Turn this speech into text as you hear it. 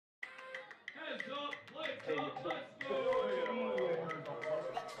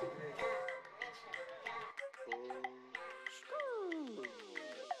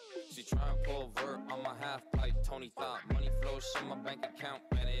She try and pull vert on my half pipe, Tony thought money flows in my bank account,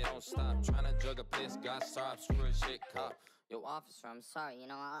 man, it don't stop. Trying to jug a piss, got stop, screw a shit cop. Yo, officer, I'm sorry, you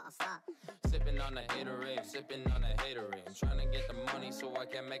know, I'll stop. Sipping on the haterade, sipping on the haterade. I'm trying to get the money so I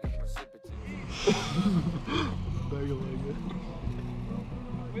can make it precipitate.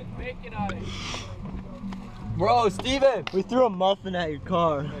 With bacon on it. Bro, Steven! We threw a muffin at your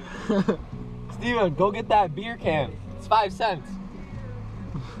car. Steven, go get that beer can. It's 5 cents.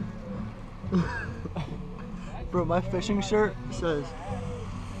 Bro, my fishing shirt says,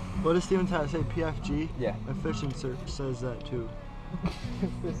 what does Steven's hat say? PFG? Yeah. My fishing shirt says that too.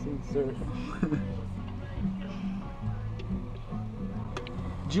 Fishing shirt.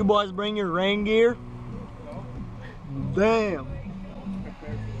 Did you boys bring your rain gear? Damn.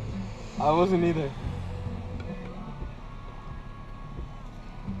 I wasn't either.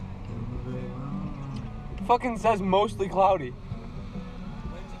 Fucking says mostly cloudy.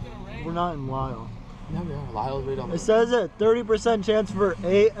 We're not in Lyle. Lyle's right on It says it, 30% chance for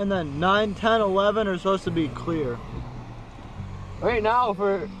 8, and then 9, 10, 11 are supposed to be clear. Right now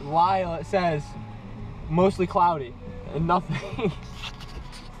for Lyle it says mostly cloudy and nothing.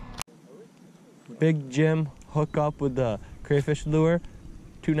 Big Jim hook up with the crayfish lure,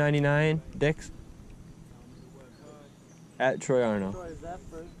 $2.99 Dick's at Troy Arno. Troy, is that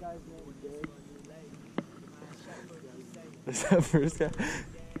first guy's name Big? Is that first guy?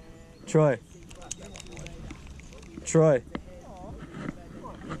 Troy. Troy.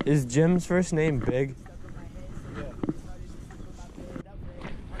 Is Jim's first name Big?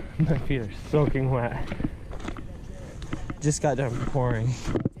 My feet are soaking wet. Just got done pouring.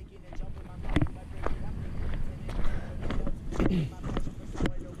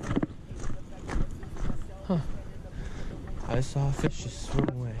 Huh. I saw a fish just swim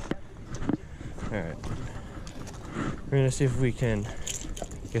away. Alright. We're gonna see if we can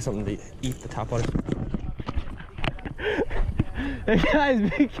get something to eat the top water. Hey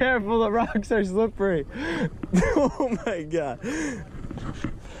guys, be careful, the rocks are slippery. Oh my god.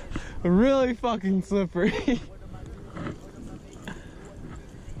 Really fucking slippery.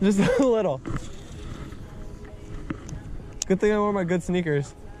 Just a little. Good thing I wore my good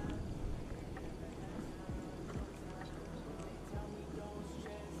sneakers.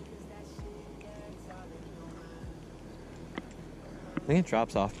 I think it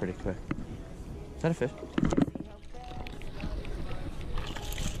drops off pretty quick. Is that a fish?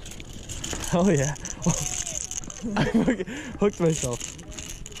 Oh yeah. Oh. I fucking hooked myself.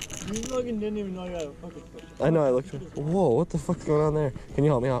 You fucking didn't even know you had a fucking fish. I know, I looked. Whoa, what the fuck's going on there? Can you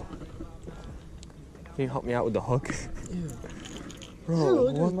help me out? Can you help me out with the hook? Ew. Bro,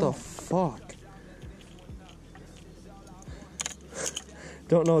 Ew, what the fuck?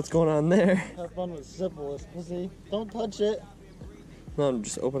 Don't know what's going on there. Have fun with syphilis, pussy. Don't touch it. No, I'm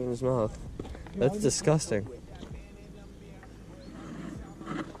just opening his mouth. That's disgusting.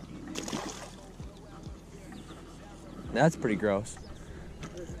 That's pretty gross.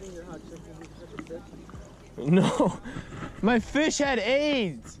 No, my fish had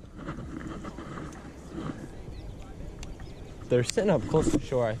AIDS. They're sitting up close to the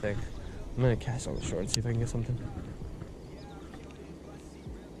shore, I think. I'm gonna cast on the shore and see if I can get something.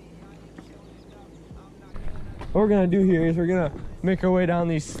 What we're gonna do here is we're gonna make our way down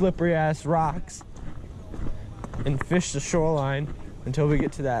these slippery ass rocks and fish the shoreline until we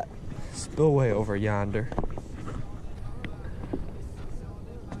get to that spillway over yonder.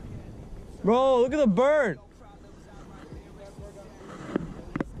 Bro, look at the bird.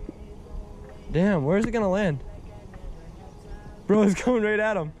 Damn, where's it gonna land? Bro, it's coming right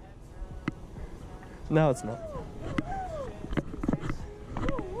at him. No, it's not.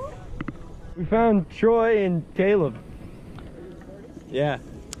 We found Troy and Caleb. Yeah.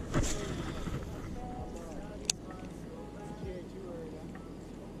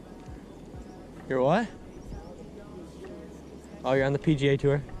 You're what? Oh, you're on the PGA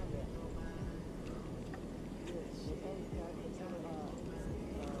Tour?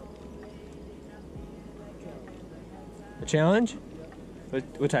 A challenge?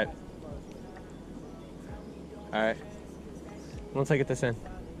 What type? Alright. Once I get this in.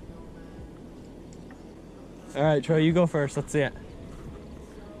 Alright, Troy, you go first. Let's see it.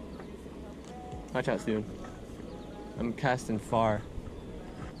 Watch out, Steven. I'm casting far.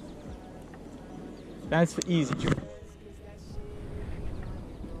 That's easy, Troy.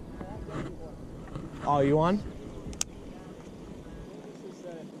 Oh, you on?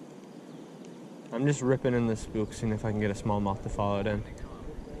 I'm just ripping in the spook, seeing if I can get a smallmouth to follow it in.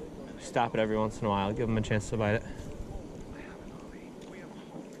 stop it every once in a while, give them a chance to bite it.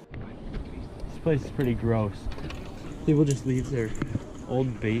 This place is pretty gross. People just leave their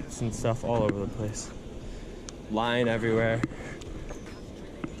old baits and stuff all over the place. Line everywhere.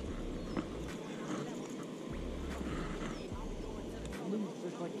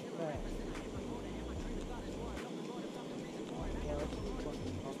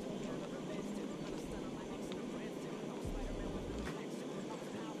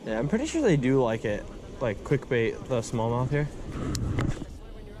 Yeah, I'm pretty sure they do like it, like quick bait the smallmouth here.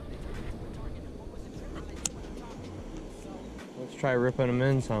 Let's try ripping them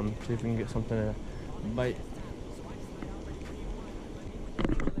in some, see if we can get something to bite.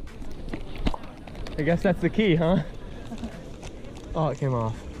 I guess that's the key, huh? Oh, it came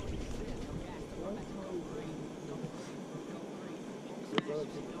off.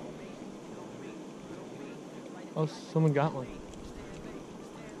 Oh, someone got one.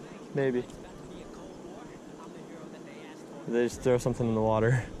 Maybe. They just throw something in the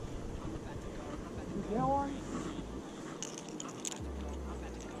water. Did one?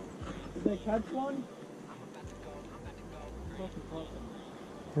 Did they catch one?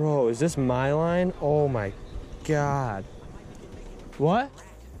 Bro, is this my line? Oh my god. What?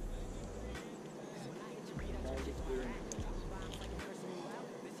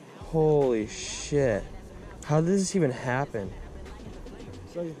 Holy shit. How did this even happen?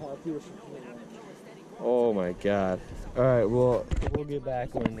 Oh my god. Alright, well, we'll get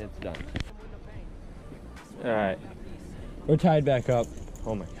back when it's done. Alright. We're tied back up.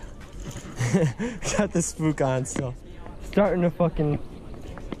 Oh my god. Got the spook on still. Starting to fucking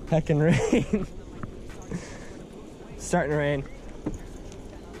heckin' rain. Starting to rain.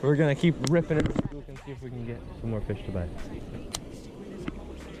 We're gonna keep ripping at the spook and see if we can get some more fish to bite.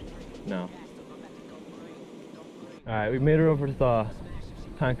 No. Alright, we made it over to the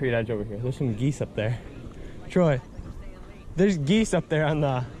concrete edge over here. There's some geese up there. Troy, there's geese up there on the,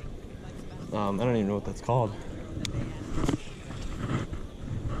 I don't even know what that's called.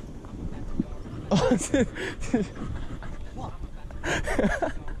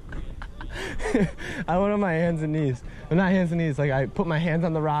 I went on my hands and knees. Well, not hands and knees, like I put my hands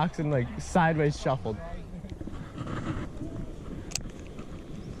on the rocks and like sideways shuffled.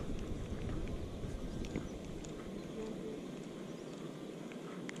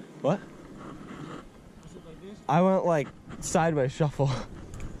 What? I went like sideways shuffle.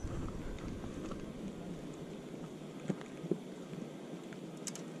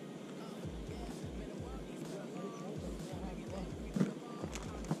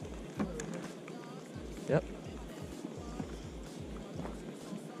 Yep.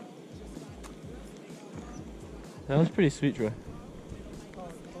 That was pretty sweet, Troy.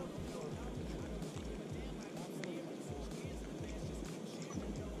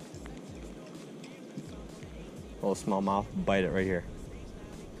 Oh, smallmouth, bite it right here.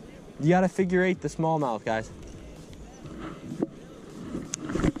 You gotta figure eight the smallmouth, guys.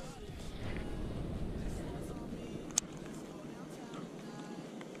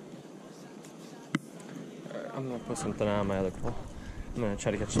 Alright, I'm gonna put something on my other pole. I'm gonna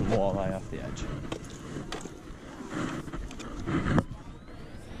try to catch some walleye off the edge.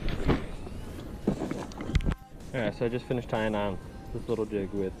 Alright, so I just finished tying on this little jig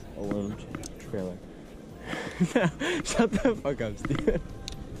with a worm trailer. Shut the fuck up, Steven.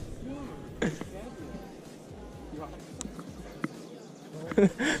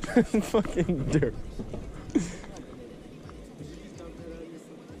 Fucking dirt.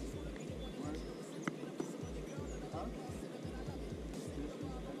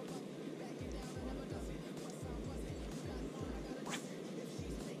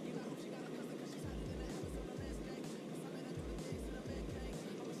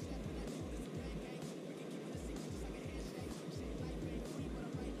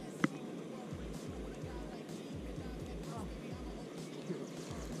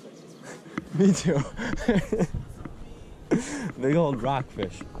 Me too. Big old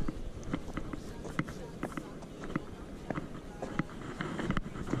rockfish.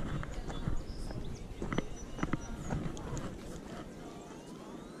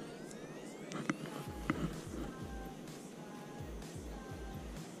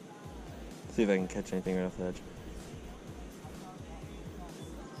 See if I can catch anything right off the edge.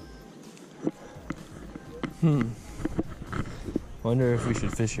 Wonder if we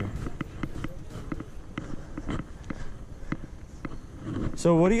should fish here.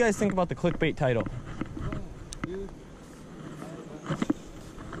 So what do you guys think about the clickbait title? Dude.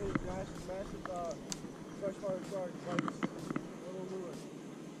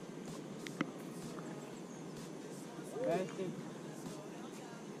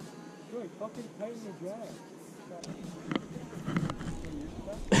 Troy, fucking tighten the drag.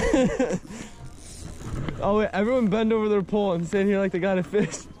 Oh wait, everyone bend over their pole and stand here like they got a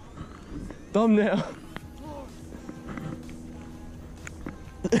fish. Thumbnail.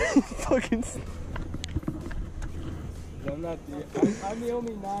 Fucking. I'm not the. I'm the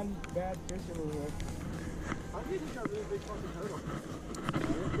only non-bad fisherman here. I think you got a really big fucking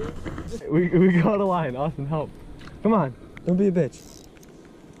turtle. We got a line. Austin, help. Come on. Don't be a bitch.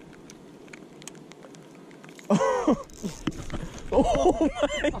 Oh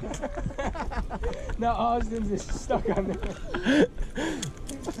my God. Now Austin's just stuck on there.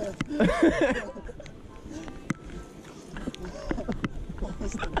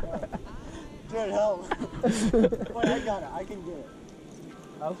 Dude, help. Wait, I got it. I can get it.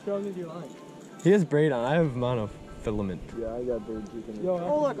 How strong is your line? He has braid on. I have monofilament. Yeah, I got braid too. Yo,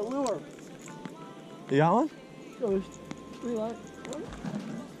 oh look, a lure. You got one? Yo, there's 3 lines.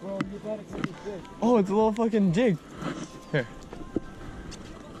 Bro, you gotta catch a fish. Oh, it's a little fucking jig. Here.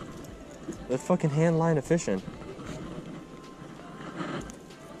 Let's fucking hand line a fish in.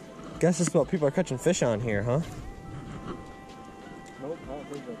 Guess this is what people are catching fish on here, huh? Nope, I don't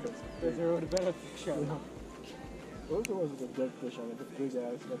think so. Because there would have been a fish on it. What if there wasn't a dead fish on it? A big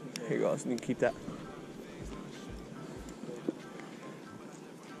ass. Here you go, so you can keep that.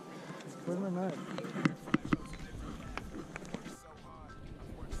 Where's my knife?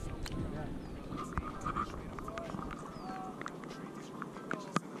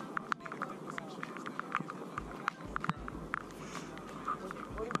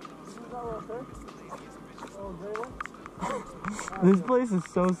 This place is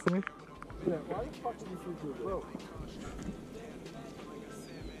so sick. Yeah, why the fuck did you shoot your bro?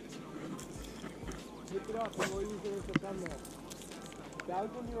 Pick it up and we'll use it as a thumbnail.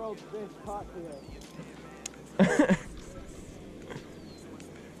 1,000-year-old fish caught today.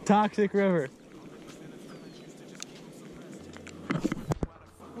 Toxic river.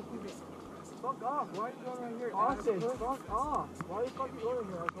 Fuck off, why are you going right here? Austin, fuck off. Why the fuck are you going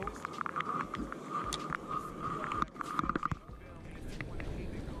here, asshole?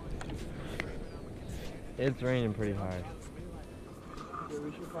 It's raining pretty hard. Yeah,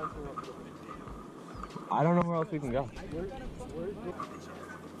 we should find somewhere else. I don't know where else we can go.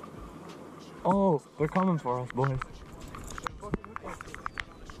 Oh, they're coming for us, boys.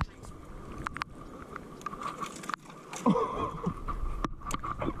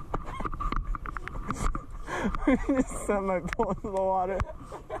 I just sent my pole into the water.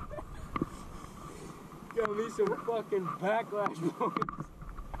 Got me some fucking backlash, boys.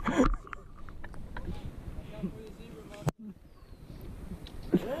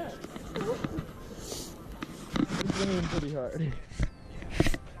 It's raining pretty hard.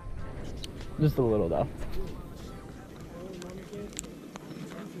 Just a little though.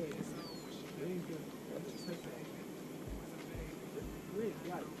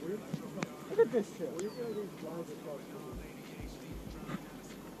 Look at this shit.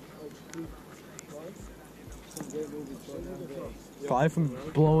 Probably from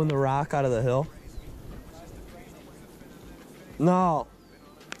blowing the rock out of the hill. No.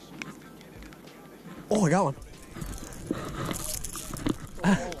 Oh, I got one.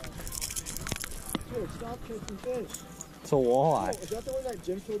 Stop chasing fish. It's a walleye. Oh, is that the one that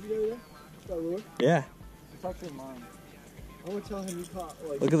Jim told you the other day? That lure? Yeah. It's actually mine. I'm gonna tell him you caught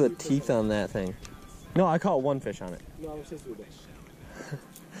like. Look at the teeth on that thing. No, I caught one fish on it. No, I'm supposed to do that.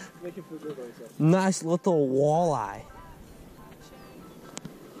 Make him feel good about himself. Nice little walleye.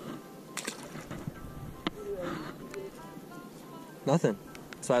 Nothing.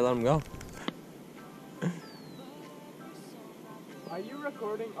 So I let him go. Are you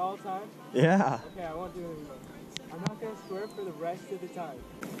recording all time? Yeah. Okay, I won't do it anymore. I'm not gonna swear for the rest of the time.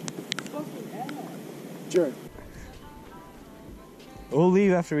 Fucking ass. Sure. We'll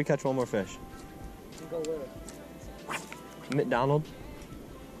leave after we catch one more fish. You go where? McDonald.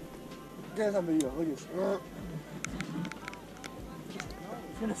 You guys have video. Look at this.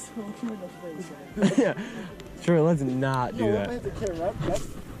 It's gonna smoke you in the face. Yeah. Sure, let's not do that. Hit the camera up. Yep.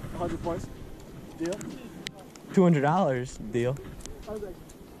 100 points. Deal. $200 deal. I was like,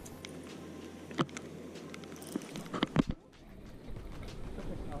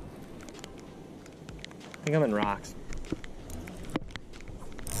 I think I'm in rocks.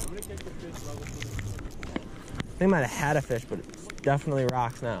 I'm gonna catch the fish level. I think I might have had a fish, but it's definitely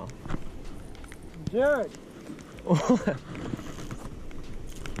rocks now. Jared.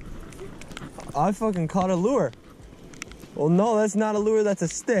 I fucking caught a lure. Well, no, that's not a lure, that's a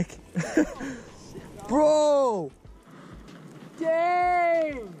stick. Bro!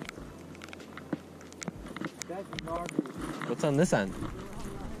 Dang! That's gnarly. What's on this end?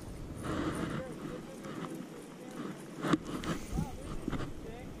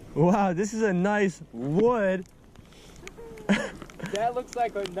 Wow, this is a nice wood. That looks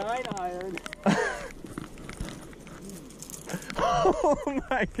like a 9-iron. Oh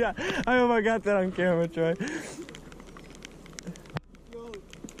my god. I hope I got that on camera, Troy.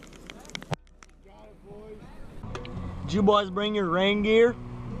 Did you boys bring your rain gear?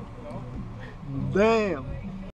 Damn.